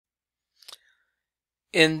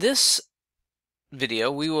In this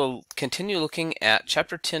video, we will continue looking at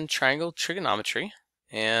Chapter 10, Triangle Trigonometry,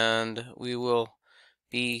 and we will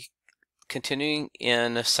be continuing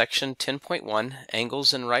in Section 10.1,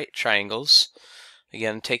 Angles and Right Triangles.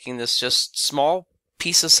 Again, taking this just small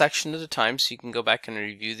piece of section at a time, so you can go back and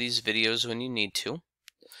review these videos when you need to.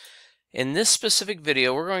 In this specific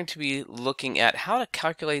video, we're going to be looking at how to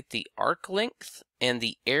calculate the arc length and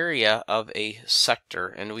the area of a sector.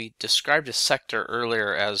 And we described a sector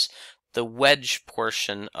earlier as the wedge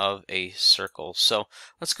portion of a circle. So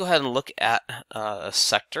let's go ahead and look at a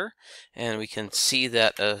sector, and we can see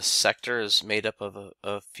that a sector is made up of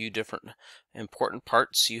a few different important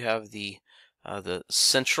parts. You have the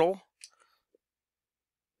central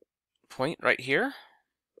point right here,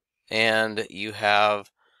 and you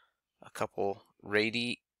have a couple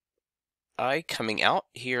radii coming out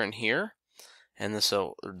here and here, and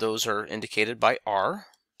so those are indicated by R.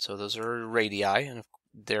 So those are radii, and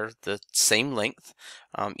they're the same length,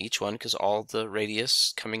 each one, because all the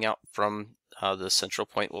radius coming out from the central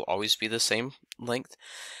point will always be the same length.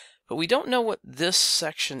 But we don't know what this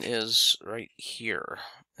section is right here,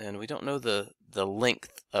 and we don't know the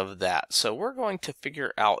length of that. So we're going to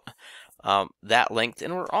figure out that length,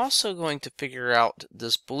 and we're also going to figure out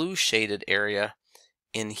this blue shaded area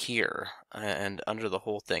in here and under the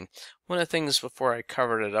whole thing. One of the things before I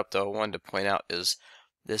covered it up, though, I wanted to point out is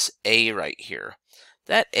this A right here.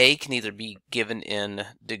 That A can either be given in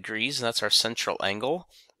degrees, and that's our central angle,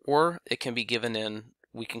 or it can be given in,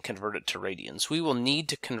 we can convert it to radians. We will need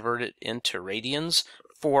to convert it into radians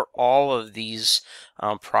for all of these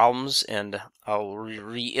problems, and I'll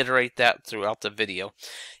reiterate that throughout the video.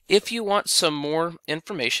 If you want some more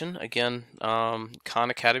information, again, Khan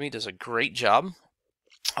Academy does a great job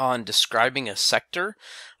on describing a sector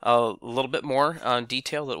a little bit more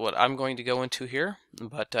detail than what I'm going to go into here,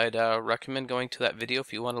 but I'd recommend going to that video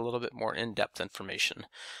if you want a little bit more in-depth information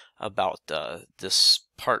about this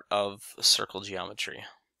part of circle geometry.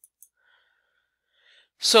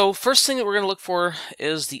 So first thing that we're going to look for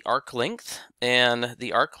is the arc length, and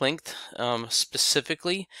the arc length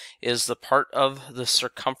specifically is the part of the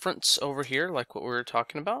circumference over here, like what we were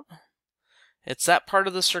talking about. It's that part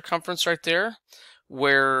of the circumference right there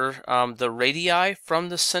where the radii from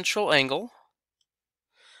the central angle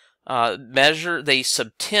they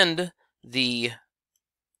subtend the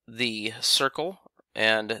circle,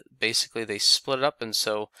 and basically they split it up, and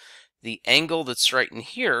so the angle that's right in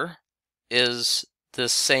here is the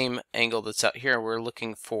same angle that's out here. We're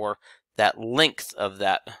looking for that length of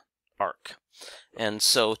that arc, and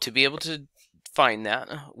so to be able to find that,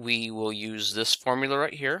 we will use this formula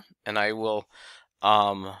right here, and I will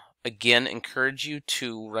again encourage you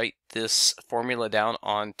to write this formula down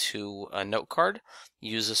onto a note card.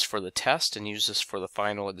 Use this for the test and use this for the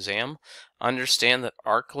final exam. Understand that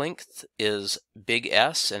arc length is big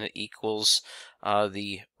S, and it equals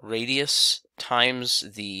the radius times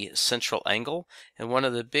the central angle. And one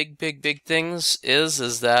of the big things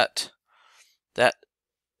is that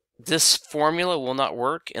this formula will not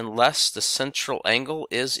work unless the central angle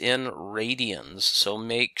is in radians. So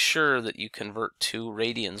make sure that you convert to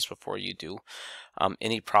radians before you do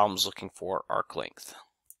any problems looking for arc length.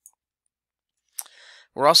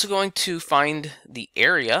 We're also going to find the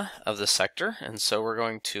area of the sector, and so we're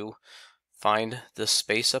going to find the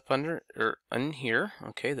space up under or in here,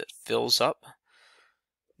 okay, that fills up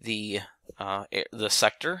the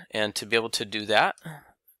sector. And to be able to do that,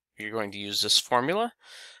 you're going to use this formula.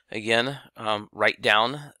 Again, write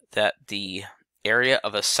down that the area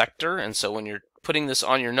of a sector, and so when you're putting this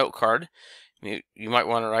on your note card, you might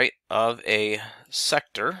want to write of a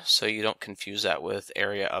sector, so you don't confuse that with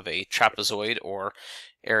area of a trapezoid or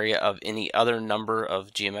area of any other number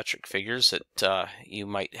of geometric figures that you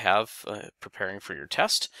might have preparing for your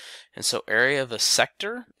test. And so area of a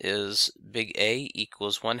sector is big A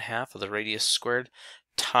equals 1/2 of the radius squared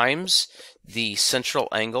times the central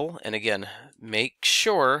angle. And again, make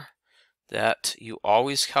sure that you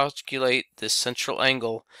always calculate the central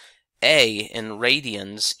angle A in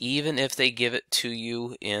radians, even if they give it to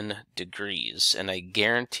you in degrees, and I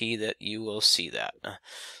guarantee that you will see that.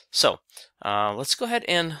 So let's go ahead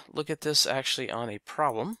and look at this actually on a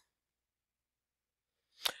problem.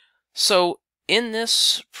 So in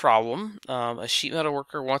this problem, a sheet metal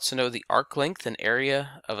worker wants to know the arc length and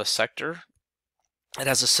area of a sector. It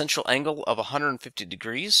has a central angle of 150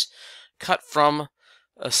 degrees, cut from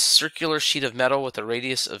a circular sheet of metal with a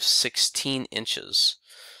radius of 16 inches.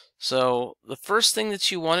 So the first thing that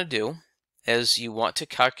you want to do is you want to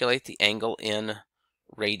calculate the angle in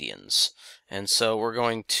radians. And so we're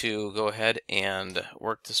going to go ahead and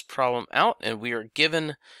work this problem out, and we are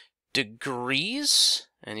given degrees,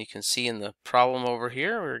 and you can see in the problem over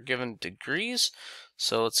here we're given degrees.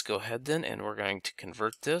 So let's go ahead then, and we're going to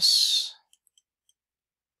convert this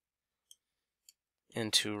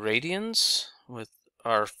into radians with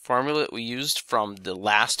our formula that we used from the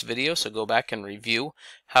last video. So go back and review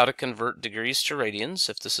how to convert degrees to radians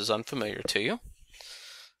if this is unfamiliar to you.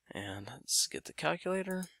 And let's get the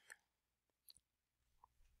calculator.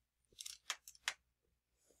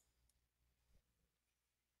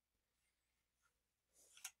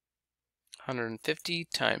 $150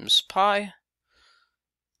 times pi,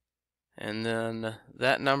 and then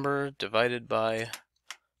that number divided by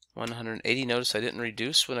 180. Notice I didn't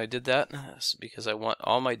reduce when I did that because I want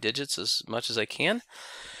all my digits as much as I can.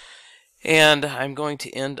 And I'm going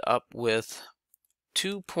to end up with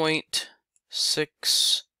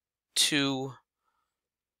 2.62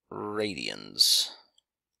 radians.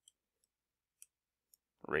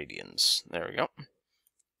 There we go.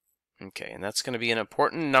 Okay, and that's going to be an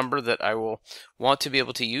important number that I will want to be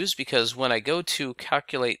able to use, because when I go to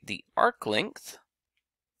calculate the arc length,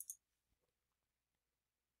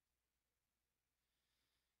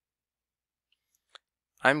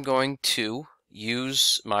 I'm going to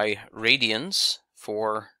use my radians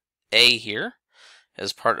for A here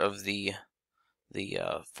as part of the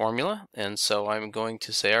formula, and so I'm going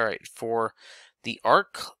to say, all right, for the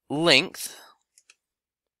arc length,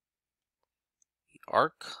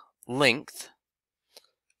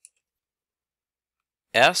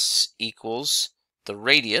 S equals the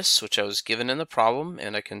radius, which I was given in the problem,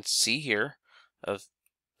 and I can see here, of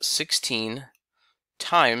 16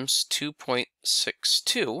 times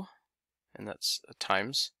 2.62, and that's a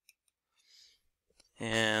times.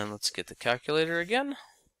 And let's get the calculator again.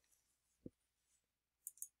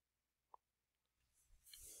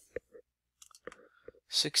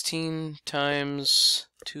 $16 times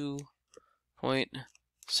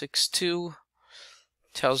 2.62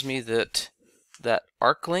 tells me that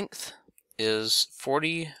arc length is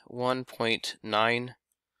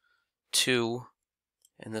 41.92,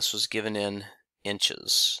 and this was given in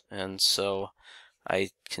inches. And so I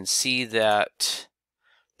can see that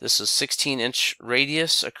this is 16-inch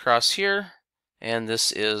radius across here, and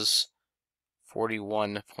this is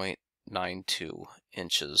 41.92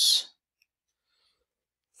 inches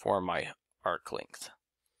for my arc length.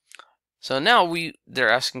 So now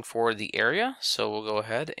they're asking for the area, so we'll go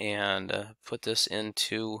ahead and put this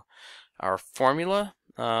into our formula.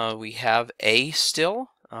 We have A still,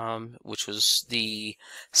 which was the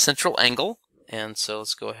central angle, and so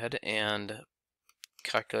let's go ahead and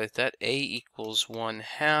calculate that. A equals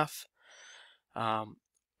 1/2.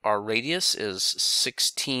 Our radius is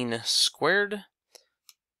 16 squared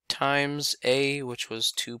times A, which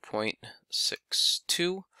was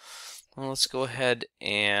 2.62. Well, let's go ahead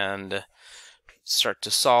and start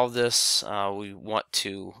to solve this. We want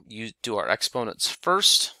to do our exponents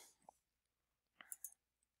first,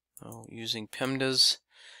 using PEMDAS,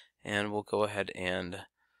 and we'll go ahead and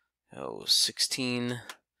 16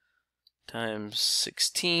 times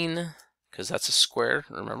 16, because that's a square,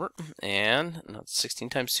 remember, and not 16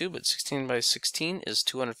 times 2, but 16 by 16 is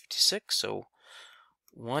 256, so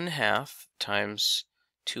 1/2 times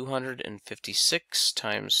 256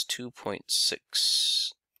 times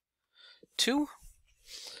 2.62,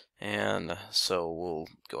 and so we'll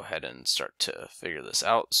go ahead and start to figure this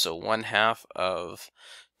out. So 1/2 of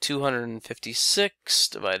 256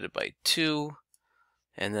 divided by 2,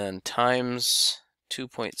 and then times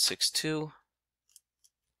 2.62,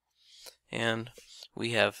 and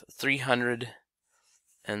we have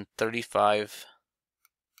 335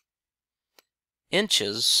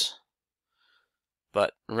 inches.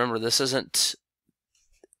 But remember, this isn't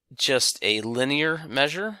just a linear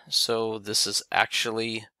measure, so this is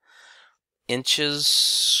actually inches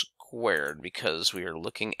squared because we are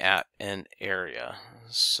looking at an area.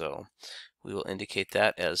 So we will indicate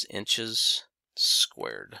that as inches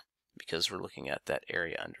squared because we're looking at that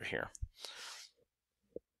area under here.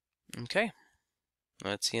 Okay,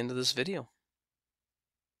 that's the end of this video.